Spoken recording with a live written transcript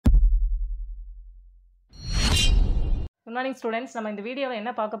Good morning students. நம்ம இந்த வீடியோல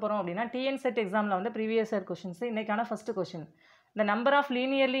என்ன பார்க்க போறோம் அப்படினா TNSET examல வந்து previous year questions. இன்னைக்கான first question. The number of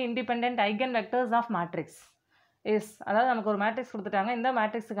linearly independent eigenvectors of matrix is அதாவது நமக்கு ஒரு மேட்ரிக்ஸ் கொடுத்துட்டாங்க. இந்த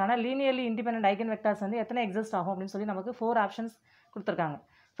மேட்ரிக்ஸ்க்கான linearly independent eigenvectors வந்து எத்தனை எக்ஸிஸ்ட் ஆகும் அப்படினு சொல்லி நமக்கு 4 ஆப்ஷன்ஸ் கொடுத்திருக்காங்க.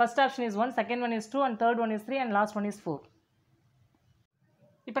 First option is 1, second one is 2 and third one is 3 and last one is 4.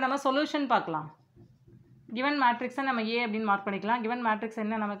 இப்போ நம்ம சொல்யூஷன் பார்க்கலாம். given matrix நம்ம A அப்படினு மார்க் பண்ணிக்கலாம். given matrix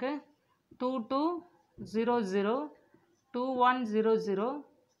என்ன நமக்கு 2 2 0 0 2 1 0 0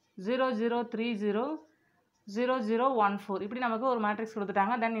 0 0 3 0 0 0 1 4 இப்படி நமக்கு ஒரு மேட்ரிக்ஸ்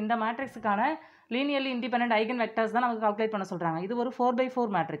கொடுத்துட்டாங்க. தென் இந்த மேட்ரிக்ஸுக்கான லீனியர்லி இண்டிபெண்டன்ட் ஐகன் வெக்டர்ஸ் தான் நமக்கு கால்குலேட் பண்ண சொல்கிறாங்க. இது ஒரு 4x4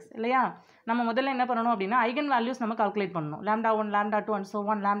 மேட்ரிக்ஸ் இல்லையா? நம்ம முதல்ல என்ன பண்ணணும் அப்படின்னா ஐகன் வேல்யூஸ் நம்ம கால்குலேட் பண்ணணும். λ1 λ2 and so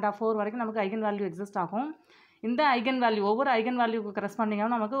on λ4 வரைக்கும் நமக்கு ஐகன் வேல்யூ எக்ஸிஸ்ட் ஆகும். இந்த ஐகன் வேல்யூ ஒவ்வொரு ஐகன் வேல்யூக்கு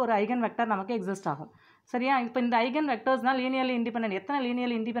கரஸ்பாண்டிங்காக நமக்கு ஒரு ஐகன் வெக்டர் நமக்கு எக்ஸிஸ்ட் ஆகும். சரியா? இப்போ இந்த ஐகன் வெக்டர்ஸ்னால் லீனியர்லி இண்டிபெண்டன்ட் எத்தனை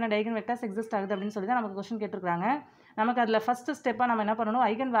linearly independent eigen vectors exist ஆகுது அப்படின்னு சொல்லி தான் நமக்கு கொஸ்டின் கேட்டிருக்காங்க. நமக்கு அதில் ஃபஸ்ட்டு ஸ்டெப்பாக நம்ம என்ன பண்ணணும்,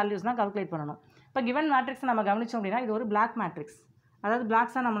 ஐகன் வேல்யூஸ் தான் கால்குலேட் பண்ணணும். இப்போ கிவன் மேட்ரிக்ஸ் நம்ம கவனிச்சோம் அப்படின்னா இது ஒரு பிளாக் மேட்ரிக்ஸ், அதாவது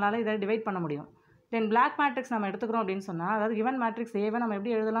பிளாக்ஸாக நம்மளால் இதை டிவைட் பண்ண முடியும். தென் பிளாக் மேட்ரிக்ஸ் நம்ம எடுத்துக்கிறோம் அப்படின்னு சொன்னால், அதாவது கிவன் மேட்ரிக்ஸ் ஏவை நம்ம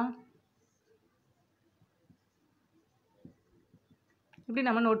எப்படி எழுதலாம், இப்படி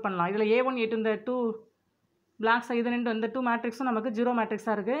நம்ம நோட் பண்ணலாம். இதில் A1 A2 இந்த 2 பிளாக்ஸ் இது ரெண்டு இந்த 2 மேட்ரிக்ஸும் நமக்கு ஜீரோ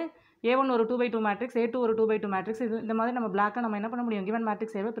மேட்ரிக்ஸாக இருக்குது. A1 ஒரு 2x2 மேட்ரிக்ஸ், A2 ஒரு 2x2 மேட்ரிக்ஸ். இது இந்த மாதிரி நம்ம பிளாக்காக நம்ம என்ன பண்ண முடியும், கிவன்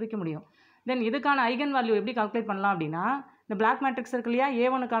மேட்ரிக்ஸ் ஏவை பிரிக்க முடியும். தென் இதுக்கான ஐகன் வேல்யூ எப்படி கால்குலேட் பண்ணலாம் அப்படின்னா, இந்த பிளாக் மேட்ரிக்ஸ் இருக்கு இல்லையா,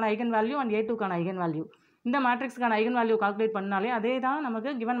 A1க்கான eigen value and A2க்கான eigen value. இந்த மேட்ரிக்ஸுக்கான ஐகன் வேல்யூ கால்குலேட் பண்ணாலே அதே தான்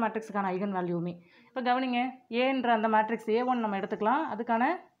நமக்கு கிவன் மேட்ரிக்ஸுக்கான ஐகன் வேல்யூமே. இப்போ கவனிங்க, ஏன்ற அந்த மேட்ரிக்ஸ் A1 நம்ம எடுத்துக்கலாம்,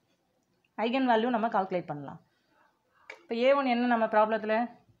 அதுக்கான ஐகன் வேல்யூ நம்ம கால்குலேட் பண்ணலாம். இப்போ A1 என்ன நம்ம ப்ராப்ளத்தில்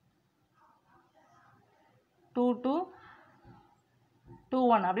 2 2 2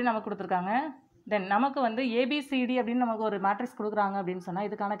 1 அப்படின்னு நமக்கு கொடுத்துருக்காங்க. தென் நமக்கு வந்து ABCD அப்படின்னு நமக்கு ஒரு மேட்ரிக்ஸ் கொடுக்குறாங்க அப்படின்னு சொன்னால்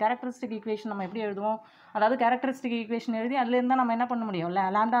இதுக்கான கேரக்டரிஸ்டிக் ஈக்குவேஷன் நம்ம எப்படி எழுதுவோம், அதாவது கேரக்டரிஸ்டிக் ஈக்குவேஷன் எழுதி அதுலேருந்து நம்ம என்ன பண்ண முடியும்,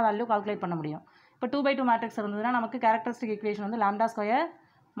 லாம்டா வேல்யூ கால்குலேட் பண்ண முடியும். இப்போ 2x2 மேட்ரிக்ஸ் இருந்ததுன்னா நமக்கு கேரக்டரிஸ்டிக் ஈக்குவேஷன் வந்து λ²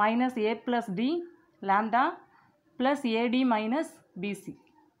 minus A + D lambda plus AD minus BC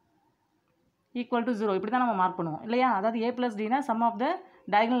equal to 0 இப்படி தான் நம்ம மார்க் பண்ணுவோம் இல்லையா? அதாவது A + Dனா some of the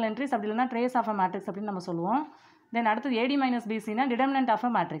diagonal entries, அப்படி இல்லைனா ட்ரேஸ் ஆஃப் அ மேட்ரிக்ஸ் அப்படின்னு நம்ம சொல்லுவோம். தென் அடுத்தது AD minus BCனா determinant of a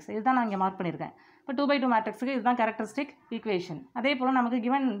matrix, இதுதான் நான் இங்கே மார்க் பண்ணியிருக்கேன். இப்போ 2x2 மேட்ரிக்ஸுக்கு இதுதான் கேரக்டரிஸ்டிக் ஈக்குவேஷன். அதே போல் நமக்கு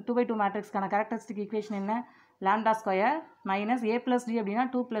கிவன் 2x2 மேட்ரிக்ஸ்க்கான கேரக்டரிஸ்டிக் ஈக்குவேஷன் என்ன, λ² மைனஸ் A + D அப்படின்னா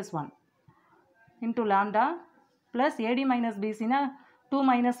 2 + 1 into lambda plus AD minus BCனா 2 -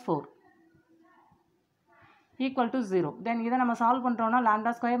 4 equal to 0. தென் இதை நம்ம சால்வ் பண்ணுறோம்னா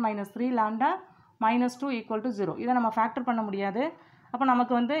λ² minus 3 lambda minus 2 equal to 0. இதை நம்ம ஃபேக்டர் பண்ண முடியாது. அப்போ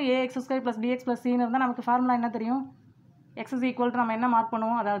நமக்கு வந்து AX² + BX + Cன்னு இருந்தால் நமக்கு ஃபார்முலா என்ன தெரியும், X இஸ் ஈக்குவல் டு நம்ம என்ன மார்க்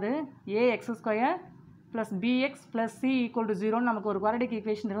பண்ணுவோம், அதாவது AX² + BX + C equal to 0ன்னு நமக்கு ஒரு குவாட்ரடிக்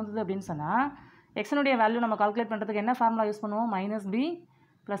ஈக்குவேஷன் இருந்தது அப்படின்னு சொன்னால் எக்ஸனுடைய வேல்யூ நம்ம கால்குலேட் பண்ணுறதுக்கு என்ன ஃபார்முலா யூஸ் பண்ணுவோம், -B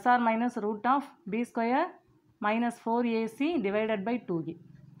plus R minus √B² minus 4AC divided by 2A.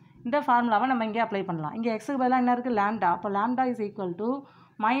 இந்த ஃபார்முலாவை நம்ம இங்கே அப்ளை பண்ணலாம். இங்கே எக்ஸுக்கு பதிலாக என்ன இருக்குது, லாம்டா. அப்போ lambda is equal to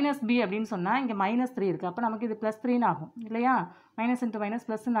 -B அப்படின்னு சொன்னால் இங்கே -3 இருக்குது. அப்போ நமக்கு இது +3ன்னு ஆகும் இல்லையா? மைனஸ் இன்ட்டு மைனஸ்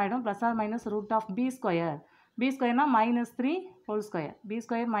ப்ளஸ்ன்னு ஆகிடும். Plus R minus √B². B²னா -3 whole square.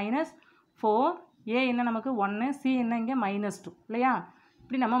 B² minus 4, A என்ன நமக்கு 1, C என்ன இங்கே -2 இல்லையா?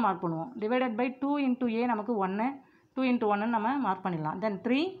 இப்படி நம்ம மார்க் பண்ணுவோம். டிவைடட் பை 2 இன்ட்டு A நமக்கு 1, 2 இன்ட்டு 1 நம்ம மார்க் பண்ணிடலாம். தென்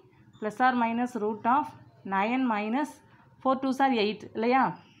 3 plus R minus √9 minus 4 2s are 8 இல்லையா?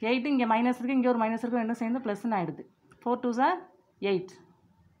 8 இங்கே மைனஸ் இருக்குது, இங்கே ஒரு மைனஸ் இருக்குது, ரெண்டும் சேர்ந்து ப்ளஸ்ன்னு ஆகிடுது. 4 2s are 8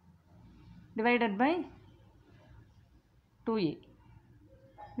 divided by 2A.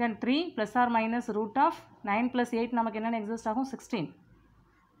 Then 3 plus or minus √9 plus 8 நமக்கு என்னென்ன எக்ஸிஸ்ட் ஆகும், 17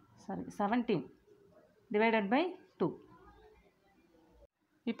 divided by 2.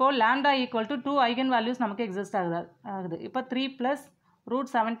 இப்போ lambda equal to 2 eigen values நமக்கு எக்ஸிஸ்ட் ஆகுது. இப்போ 3 ப்ளஸ்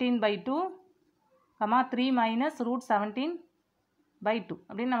 √17/2 3 மைனஸ் √17/2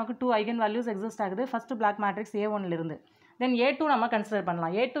 அப்படின்னு நமக்கு 2 ஐகன் வேல்யூஸ் எக்ஸிஸ்ட் ஆகுது ஃபஸ்ட்டு பிளாக் மேட்ரிக்ஸ் A1லிருந்து. தென் A2 நம்ம கன்சிடர்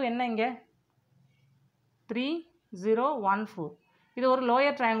பண்ணலாம். A2 என்ன இங்கே 3 0 1 4. இது ஒரு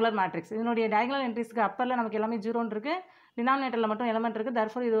லோயர் ட்ரையாங்குலர் மேட்ரிக்ஸ். இதனுடைய டயகனல் என்ட்ரிஸ்க்கு அப்பரில் நமக்கு எல்லாமே 0ன்னு இருக்குது, டினாமினேட்டரில் மட்டும் எலமெண்ட் இருக்குது.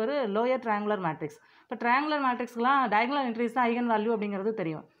 தர்ஃபோர் இது ஒரு லோயர் ட்ரையாங்குலர் மேட்ரிக்ஸ். இப்போ ட்ரையாங்குலர் மேட்ரிக்ஸ்லாம் டயகனல் என்ட்ரிஸ் தான் ஐகன் வேல்யூ அப்படிங்கிறது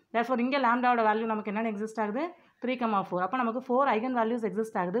தெரியும். தர்ஃபோர் இங்கே லாம்டாவோட வேல்யூ நமக்கு என்னென்ன எக்ஸிஸ்ட் ஆகுது, 3, 4. அப்போ நமக்கு 4 ஐகன் வேல்யூஸ்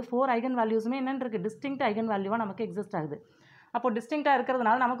எக்ஸிஸ்ட் ஆகுது. 4 ஐகன் வேல்யூஸுமே என்னென்னு இருக்குது, டிஸ்டிங்க்ட் ஐகன் வேல்யூவாக நமக்கு எக்ஸிஸ்ட் ஆகுது. அப்போ டிஸ்டிங்க்டாக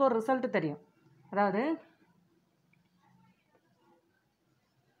இருக்கிறதுனால நமக்கு ஒரு ரிசல்ட் தெரியும், அதாவது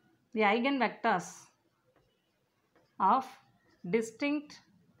தி eigen vectors of distinct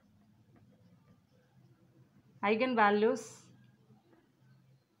eigenvalues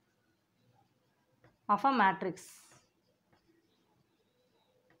of a matrix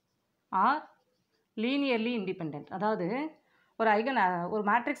are linearly independent. அதாவது ஒரு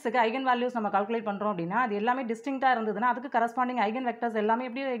மேட்ரிக்ஸுக்கு ஐகன் வேல்யூஸ் நம்ம கால்குலேட் பண்ணுறோம் அப்படின்னா அது எல்லாமே டிஸ்டிங்க்டாக இருந்ததுன்னா அதுக்கு கரஸ்பாண்டிங் ஐகன் வெக்டர்ஸ் எல்லாமே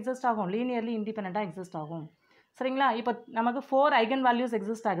எப்படி எக்ஸிஸ்ட் ஆகும்? லீனியர்லி இண்டிபெண்ட்டாக எக்ஸிஸ்ட் ஆகும். சரிங்களா? இப்போ நமக்கு 4 ஐகன் வேல்யூஸ்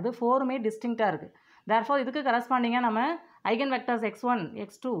எக்ஸிஸ்ட் ஆகுது, 4மே டிஸ்டிங்க்டாக இருக்குது. தேர்ஃபோர் இதுக்கு கரஸ்பாண்டிங்காக நம்ம eigen vectors x1,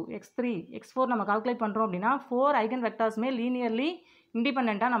 x2, x3, x4 நம்ம கால்குலேட் பண்ணுறோம் அப்படின்னா 4 ஐகன் வெக்டர்ஸுமே லீனியர்லி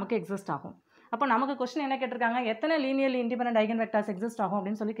இண்டிபெண்ட்டாக நமக்கு எக்ஸிஸ்ட் ஆகும். அப்போ நமக்கு கொஸ்டின் என்ன கேட்டிருக்காங்க? எத்தனை linearly independent eigen vectors exist ஆகும்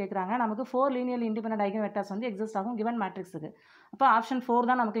அப்படின்னு சொல்லி கேட்குறாங்க. நமக்கு 4 லீனியர்லி இண்டிபெண்டன்ட் ஐகன் வெக்டர்ஸ் வந்து எக்ஸிஸ்ட் ஆகும் கிவன் மேட்ரிக்ஸுக்கு. அப்போ ஆப்ஷன் 4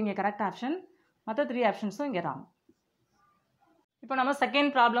 தான் நமக்கு இங்கே கரெக்ட் ஆப்ஷன், மற்ற 3 ஆப்ஷன்ஸும் இங்கே ராங். இப்போ நம்ம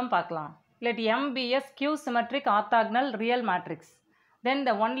செகண்ட் ப்ராப்ளம் பார்க்கலாம். Let M be a skew symmetric orthogonal real matrix. Then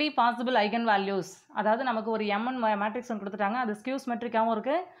the only possible eigenvalues, அதாவது நமக்கு ஒரு M மேட்ரிக்ஸ் ஒன்று கொடுத்துட்டாங்க, அது ஸ்கியூ சிமெட்ரிக்காகவும்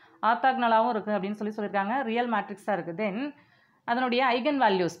இருக்குது ஆர்த்தாக்னலாகவும் இருக்குது அப்படின்னு சொல்லியிருக்காங்க, ரியல் மேட்ரிக்ஸாக இருக்குது. தென் அதனுடைய eigen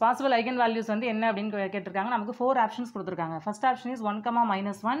values, possible eigen values வந்து என்ன அப்படின்னு கேட்டிருக்காங்க. நமக்கு 4 ஆப்ஷன்ஸ் கொடுத்துருக்காங்க. First option is 1,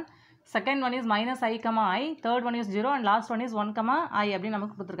 -1, second one is -i, i, third one is 0 and last one is 1, i அப்படின்னு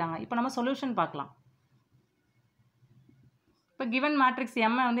நமக்கு கொடுத்துருக்காங்க. இப்போ நம்ம சொல்யூஷன் பார்க்கலாம். இப்போ கிவன் மேட்ரிக்ஸ்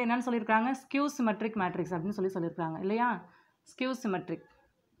M வந்து என்னன்னு சொல்லியிருக்காங்க? ஸ்கியூ சிமெட்ரிக் மேட்ரிக்ஸ் அப்படின்னு சொல்லியிருக்காங்க இல்லையா? ஸ்கியூ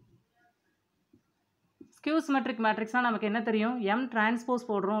சிமெட்ரிக் மேட்ரிக்ஸ்னால் நமக்கு என்ன தெரியும்? M டிரான்ஸ்போஸ்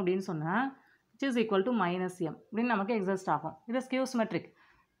போடுறோம் அப்படின்னு சொன்னால் which is equal to -m அப்படின்னு நமக்கு எக்ஸிஸ்ட் ஆகும். இது ஸ்கியூ சிமெட்ரிக்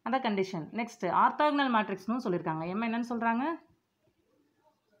அந்த கண்டிஷன். நெக்ஸ்ட் ஆர்த்தாகனல் மேட்ரிக்ஸ்னு சொல்லியிருக்காங்க. M என்னன்னு சொல்கிறாங்க?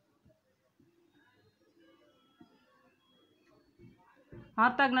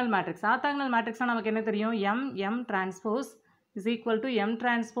 ஆர்த்தாகனல் மேட்ரிக்ஸ்னால் நமக்கு என்ன தெரியும்? M transpose is equal to M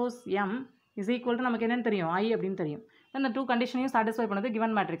transpose M is equal to நமக்கு என்னன்னு தெரியும்? I அப்படின்னு தெரியும். இந்த 2 கண்டிஷனையும் சாட்டிஸ்ஃபை பண்ணது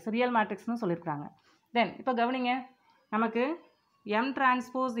கிவன் மேட்ரிக்ஸ், ரியல் மேட்ரிக்ஸ்னு சொல்லியிருக்காங்க. தென் இப்போ கவனிங்க, நமக்கு M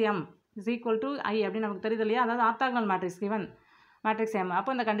transpose M is equal to I அப்படின்னு நமக்கு தெரியுது இல்லையா? அதாவது ஆர்த்தாகனல் மேட்ரிக்ஸ் கிவன் மேட்ரிக்ஸ் M.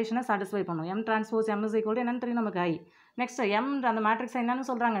 அப்போ இந்த கண்டிஷனை சாட்டிஸ்ஃபை பண்ணும். M transpose M is equal to என்னன்னு தெரியும் நமக்கு? I. நெக்ஸ்ட் M அந்த மேட்ரிக்ஸ் என்னன்னு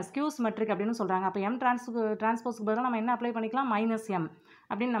சொல்கிறாங்க? ஸ்கியூ சிமெட்ரிக் அப்படின்னு சொல்கிறாங்க. அப்போ M டிரான்ஸ்போஸ்க்கு பதிலாக நம்ம என்ன அப்ளை பண்ணிக்கலாம்? -M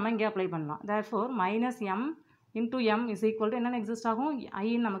அப்படின்னு நம்ம இங்கே அப்ளை பண்ணலாம். therefore -M into M is equal to என்னென்ன எக்ஸிஸ்ட் ஆகும்?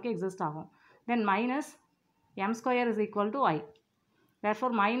 I நமக்கு எக்ஸிஸ்ட் ஆகும். then -m square is equal to I. therefore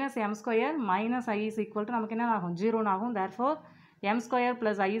 -m square minus I is equal to நமக்கு என்ன ஆகும்? 0 ஆகும். therefore m square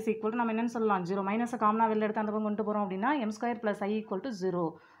plus I is equal to நம்ம என்னன்னு சொல்லலாம்? 0. மைனஸை காமனாக வெளில எடுத்து அந்த பக்கம் கொண்டு போகிறோம் அப்படின்னா m square plus I equal to 0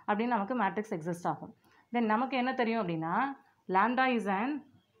 அப்படின்னு நமக்கு மேட்ரிக்ஸ் எக்ஸிஸ்ட் ஆகும். தென் நமக்கு என்ன தெரியும் அப்படின்னா lambda is an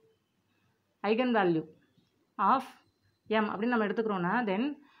eigen value of m அப்படின்னு நம்ம எடுத்துக்கிறோன்னா then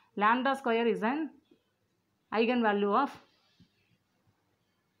lambda square is an eigen value of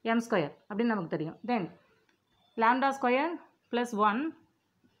m square அப்படின்னு நமக்கு தெரியும். then lambda square plus 1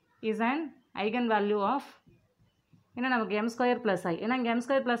 is an eigen value of என்ன நமக்கு m square plus I. ஏன்னா இங்கே m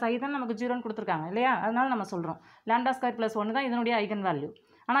square plus I தான் நமக்கு 0ன்னு கொடுத்துருக்காங்க இல்லையா? அதனால நம்ம சொல்கிறோம் lambda square plus 1 தான் இதனுடைய ஐகன் வேல்யூ.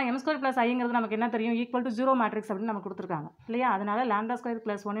 ஆனால் m square plus Iங்கிறது நமக்கு என்ன தெரியும்? ஈக்குவல் டு 0 மேட்ரிக்ஸ் அப்படின்னு நமக்கு கொடுத்துருக்காங்க இல்லையா? அதனால lambda square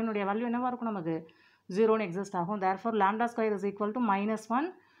plus 1 வேல்யூ என்னவாக இருக்கும்? நமக்கு 0ன்னு எக்ஸிஸ்ட் ஆகும். therefore lambda square is equal to -1.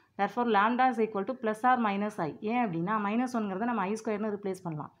 therefore lambda is equal to plus or minus I. ஏன் அப்படின்னா -1ங்கிறத நம்ம I ஸ்கொயர்னு ரிப்ளேஸ்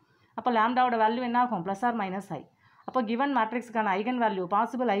பண்ணலாம். அப்போ லாம்டாவோட வேல்யூ என்ன ஆகும்? Plus R minus I. அப்போ given மேட்ரிக்ஸுக்கான eigen value,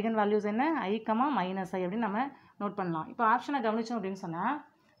 possible eigen values என்ன? I, -I அப்படின்னு நம்ம நோட் பண்ணலாம். இப்போ ஆப்ஷனை கவனிச்சோம் அப்படின்னு சொன்னால்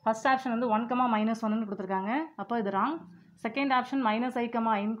ஃபர்ஸ்ட் ஆப்ஷன் வந்து 1, -1ன்னு கொடுத்துருக்காங்க. அப்போ இது ராங். செகண்ட் ஆப்ஷன் -I,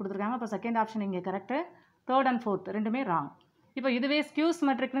 Iன்னு கொடுத்துருக்காங்க. அப்போ செகண்ட் ஆப்ஷன் இங்கே கரெக்டு. தேர்ட் அண்ட் ஃபோர்த் ரெண்டுமே ராங். இப்போ இதுவே ஸ்கியூ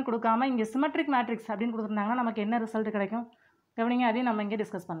சிமெட்ரிக்னு கொடுக்காம இங்கே சிமெட்ரிக் மேட்ரிக்ஸ் அப்படின்னு கொடுத்துருந்தாங்கன்னா நமக்கு என்ன ரிசல்ட் கிடைக்கும்? கவனிங்க, அதையும் நம்ம இங்கே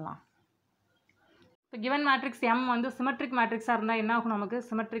டிஸ்கஸ் பண்ணலாம். இப்போ கிவன் மேட்ரிக்ஸ் M வந்து சிமெட்ரிக் மேட்ரிக்ஸாக இருந்தால் என்ன ஆகும்? நமக்கு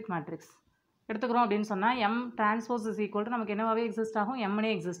சிமெட்ரிக் மேட்ரிக்ஸ் எடுத்துக்கிறோம் அப்படின்னு சொன்னால் M transpose is equal to நமக்கு என்னவாகவே எக்ஸிஸ்ட் ஆகும்? Mனே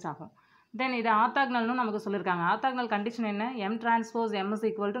எக்ஸிஸ்ட் ஆகும். தென் இது ஆர்த்தாகனல்னு நமக்கு சொல்லியிருக்காங்க. ஆர்த்தாகனல் கண்டிஷன் என்ன? M transpose M is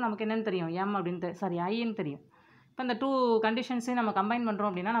equal to நமக்கு என்னன்னு தெரியும்? M அப்படின்னு Iன்னு தெரியும். இப்போ இந்த 2 கண்டிஷன்ஸையும் நம்ம கம்பைன் பண்ணுறோம்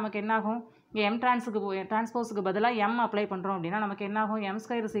அப்படின்னா நமக்கு என்ன ஆகும்? இங்கே M டிரான்ஸ்போஸுக்கு பதிலாக M அப்ளை பண்ணுறோம் அப்படின்னா நமக்கு என்ன ஆகும்? M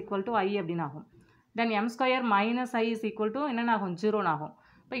square is equal to I அப்படின்னு ஆகும். தென் M square minus I is equal to என்னென்ன ஆகும்? 0 ஆகும்.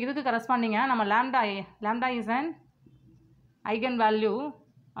 இப்போ இதுக்கு கரஸ்பாண்டிங்காக நம்ம lambda is an eigen value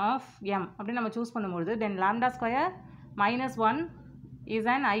of M அப்படின்னு நம்ம சூஸ் பண்ணும்பொழுது தென் lambda square -1 is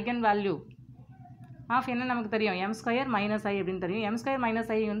an eigen value of என்ன நமக்கு தெரியும்? M ஸ்கொயர் மைனஸ் I அப்படின்னு தெரியும். M ஸ்கொயர்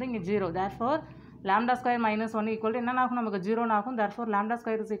மைனஸ் I வந்து இங்கே 0. therefore lambda square -1 equal to என்ன ஆகும்? நமக்கு 0 ஆகும். therefore lambda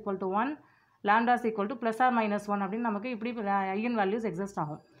square is equal to 1, lambda is equal to plus R -1 அப்படின்னு நமக்கு இப்படி ஐகன் வேல்யூஸ் எக்ஸிஸ்ட்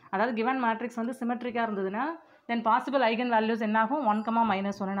ஆகும். அதாவது கிவன் மேட்ரிக்ஸ் வந்து சிமெட்ரிக்காக இருந்ததுன்னா தென் பாசிபிள் ஐகன் வேல்யூஸ் என்ன ஆகும்? 1,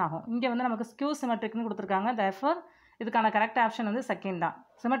 -1 ஆகும். இங்கே வந்து நமக்கு ஸ்கியூ சிமெட்ரிக்னு கொடுத்துருக்காங்க. therefore இதுக்கான கரெக்ட் ஆப்ஷன் வந்து செகண்ட் தான்.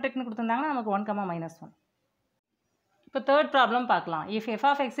 சிமெட்ரிக்னு கொடுத்துருந்தாங்கன்னா நமக்கு 1, -1. இப்போ தேர்ட் ப்ராப்ளம் பார்க்கலாம். If f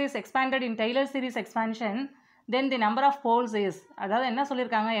of x is expanded in Taylor series expansion then the number of poles is, அதாவது என்ன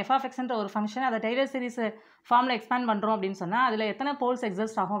சொல்லியிருக்காங்க, f(x)ன்ற ஒரு ஃபங்க்ஷன் அதை டெய்லர் சீரிஸ் ஃபார்மில் எக்ஸ்பேண்ட் பண்ணுறோம் அப்படின்னு சொன்னால் அதில் எத்தனை போல்ஸ்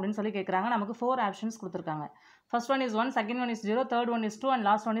எக்ஸிஸ்ட் ஆகும் அப்படின்னு சொல்லி கேட்குறாங்க. நமக்கு 4 ஆப்ஷன்ஸ் கொடுத்துருக்காங்க. First one is 1, second one is 0, third one is 2 and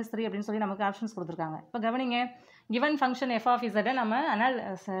last one is 3 அப்படின்னு சொல்லி நமக்கு ஆப்ஷன்ஸ் கொடுத்துருக்காங்க. இப்போ கவனிங்க, கிவன் ஃபங்க்ஷன் f(z) நம்ம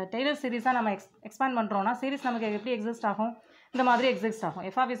டெய்லர் சீரிஸாக நம்ம எக்ஸ்பேண்ட் பண்ணுறோம்னா சீரிஸ் நமக்கு எப்படி எக்ஸிஸ்ட் ஆகும், இந்த மாதிரி எக்ஸிஸ்ட் ஆகும்.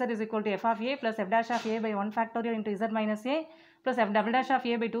 f(z) is equal to f of a plus f dash of a by 1 factorial into z minus a plus f double dash of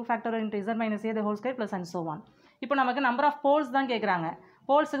a by 2 factorial into z minus a the whole square plus and so on. இப்போ நமக்கு number of poles தான் கேட்குறாங்க.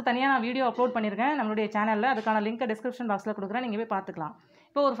 போல்ஸுக்கு தனியாக நான் video upload பண்ணியிருக்கேன் நம்மளுடைய சேனலில், அதுக்கான லிங்க்கை டிஸ்கிரிப்ஷன் பாக்ஸில் கொடுக்குறேன், நீங்கள் போய் பார்த்துக்கலாம்.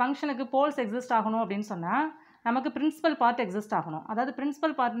 இப்போ ஒரு ஃபங்க்ஷனுக்கு போல்ஸ் எக்ஸிஸ்ட் ஆகணும் அப்படின்னு சொன்னால் நமக்கு பிரின்சிபல் பார்ட் எக்ஸிஸ்ட் ஆகணும். அதாவது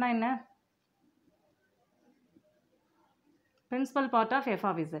பிரின்சிபல் பார்ட்னா என்ன, principal part of f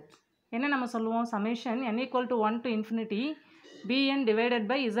of z என்ன நம்ம சொல்லுவோம், summation n equal to 1 to infinity bn divided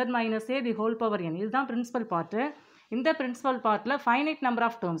by z minus a the whole power n, இதுதான் பிரின்சிபல் பார்ட்டு. இந்த பிரின்சிபல் பார்ட்டில் ஃபைனைட் நம்பர்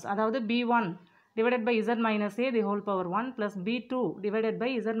ஆஃப் டேர்ம்ஸ், அதாவது b1 divided by z minus a the whole power 1 plus b2 divided by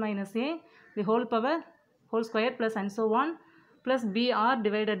z minus a the whole power whole square plus and so on plus br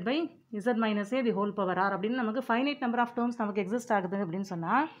divided by z minus a the whole power r அப்படின்னு நமக்கு finite number of terms நமக்கு exist ஆகுது அப்படின்னு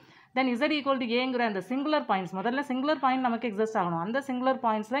சொன்னால் தென் z equal to a அந்த singular points, முதல்ல singular point நமக்கு exist ஆகணும். அந்த சிங்குலர்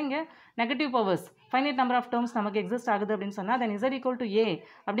பாயிண்ட்ஸில் இங்கே negative powers finite number of terms நமக்கு எக்ஸிஸ்ட் ஆகுது அப்படின்னு சொன்னால் தென் z equal to a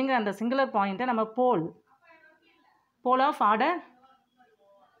அப்படிங்கிற அந்த சிங்குலர் பாயிண்ட்டை நம்ம போல் ஆஃப் ஆர்டர்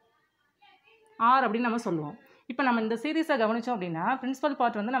ஆர் அப்படின்னு நம்ம சொல்லுவோம். இப்போ நம்ம இந்த சீரீஸை கவனித்தோம் அப்படின்னா பிரின்சிபல்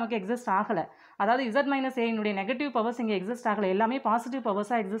பார்ட் வந்து நமக்கு எக்ஸிஸ்ட் ஆகலை, அதாவது z மைனஸ் ஏனுடைய நெகட்டிவ் பவர்ஸ் இங்கே எக்ஸிஸ்ட் ஆகலை, எல்லாமே பாசிட்டிவ்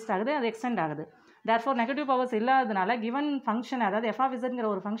பவர்ஸாக எக்ஸிஸ்ட் ஆகுது, அது எக்ஸ்டெண்ட் ஆகுது. தேர்ஃபோர் நெகட்டிவ் பவர்ஸ் இல்லாததுனால கிவன் ஃபங்க்ஷன், அதாவது f of zங்கிற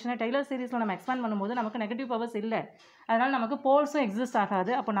ஒரு ஃபங்க்ஷனை டெய்லர் சீரிஸில் நம்ம எக்ஸ்பேண்ட் பண்ணும்போது நமக்கு நெகட்டிவ் பவர்ஸ் இல்லை, அதனால் நமக்கு போல்ஸும் எக்ஸிஸ்ட்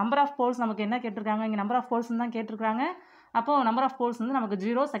ஆகாது. அப்போ நம்பர் ஆஃப் போல்ஸ் நமக்கு என்ன கேட்டிருக்காங்க, இங்கே நம்பர் ஆஃப் போல்ஸ்ன்னு தான் கேட்டிருக்காங்க. அப்போது நம்பர் ஆஃப் போல்ஸ் வந்து நமக்கு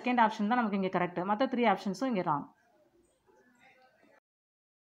 0, செகண்ட் ஆப்ஷன் தான் நமக்கு இங்கே கரெக்ட், மற்ற 3 ஆப்ஷன்ஸும் இங்கே ராங்.